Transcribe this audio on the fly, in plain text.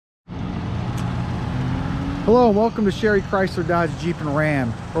Hello and welcome to Sherry Chrysler Dodge Jeep and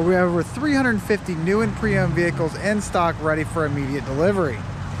Ram, where we have over 350 new and pre-owned vehicles in stock ready for immediate delivery.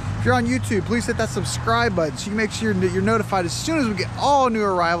 If you're on YouTube, please hit that subscribe button so you make sure you're notified as soon as we get all new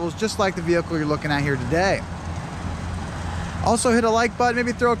arrivals, just like the vehicle you're looking at here today. Also hit a like button,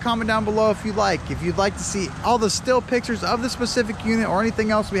 maybe throw a comment down below if you'd like. If you'd like to see all the still pictures of the specific unit or anything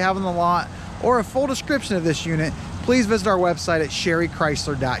else we have on the lot, or a full description of this unit, please visit our website at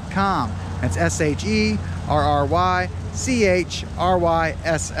sherrychrysler.com. That's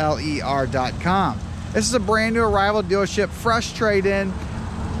SHERRYCHRYSLER.com. This is a brand new arrival dealership, fresh trade-in.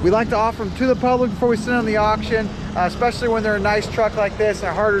 We like to offer them to the public before we send them to the auction, especially when they're a nice truck like this,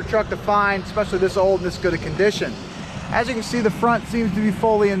 a harder truck to find, especially this old and this good a condition. As you can see, the front seems to be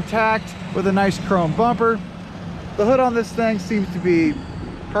fully intact with a nice chrome bumper. The hood on this thing seems to be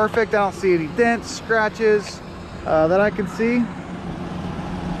perfect. I don't see any dents, scratches that I can see.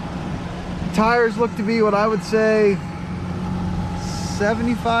 Tires look to be what I would say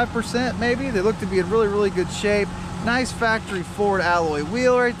 75% maybe. They look to be in really good shape. Nice factory Ford alloy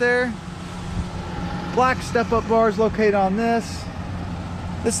wheel right there. Black step-up bars located on this.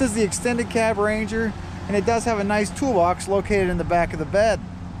 This is the extended cab Ranger, and it does have a nice toolbox located in the back of the bed.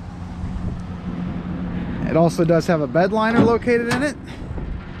 It also does have a bed liner located in it.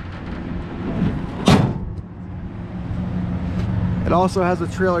 It also has a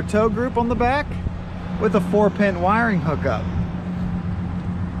trailer tow group on the back with a 4-pin wiring hookup.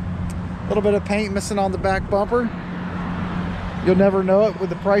 A little bit of paint missing on the back bumper. You'll never know it with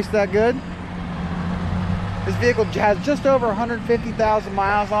the price that good. This vehicle has just over 150,000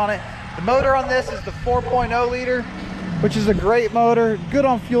 miles on it. The motor on this is the 4.0 liter, which is a great motor, good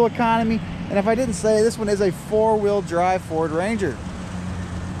on fuel economy. And if I didn't say, this one is a 4-wheel drive Ford Ranger.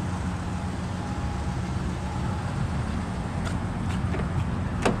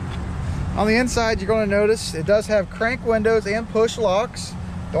 On the inside, you're going to notice it does have crank windows and push locks.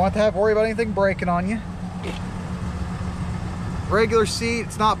 Don't have to worry about anything breaking on you. Regular seat,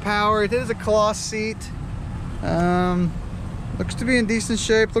 it's not power. It is a cloth seat. Looks to be in decent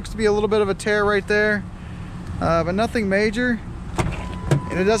shape. Looks to be a little bit of a tear right there, but nothing major.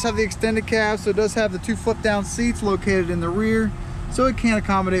 And it does have the extended cab, so it does have the 2 flip-down seats located in the rear, so it can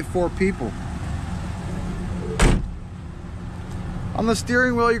accommodate 4 people. On the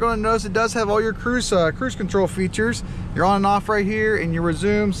steering wheel, you're going to notice it does have all your cruise control features. You're on and off right here, and you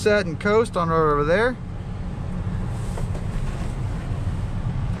resume, set, and coast on right over there.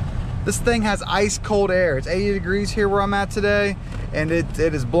 This thing has ice cold air. It's 80 degrees here where I'm at today, and it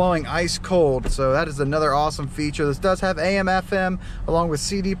is blowing ice cold, so that is another awesome feature. This does have AM, FM, along with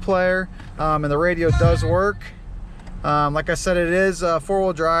CD player, and the radio does work. Like I said, it is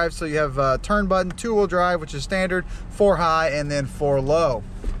 4-wheel drive, so you have turn button, 2-wheel drive, which is standard, 4 high, and then 4 low.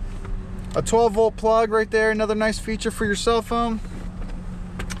 A 12-volt plug right there, another nice feature for your cell phone.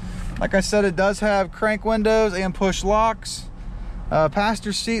 Like I said, it does have crank windows and push locks.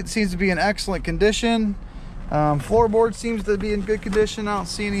 Passenger seat seems to be in excellent condition. Floorboard seems to be in good condition. I don't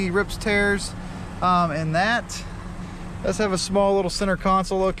see any rips, tears in that. It does have a small little center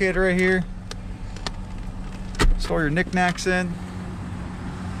console located right here. Store your knickknacks in.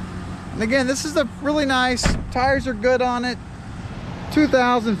 And again, this is a really nice, tires are good on it.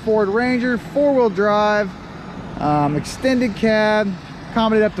 2000 Ford Ranger, 4-wheel drive, extended cab,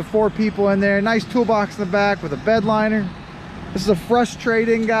 accommodate up to 4 people in there. Nice toolbox in the back with a bed liner. This is a fresh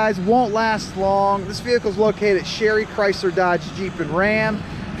trade-in, guys, won't last long. This vehicle is located at Sherry Chrysler Dodge Jeep and Ram.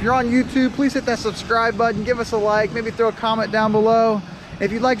 If you're on YouTube, please hit that subscribe button, give us a like, maybe throw a comment down below.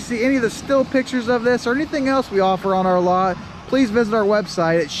 If you'd like to see any of the still pictures of this or anything else we offer on our lot, please visit our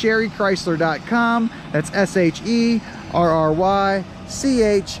website at sherrychrysler.com. That's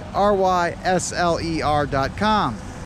SHERRYCHRYSLER.com.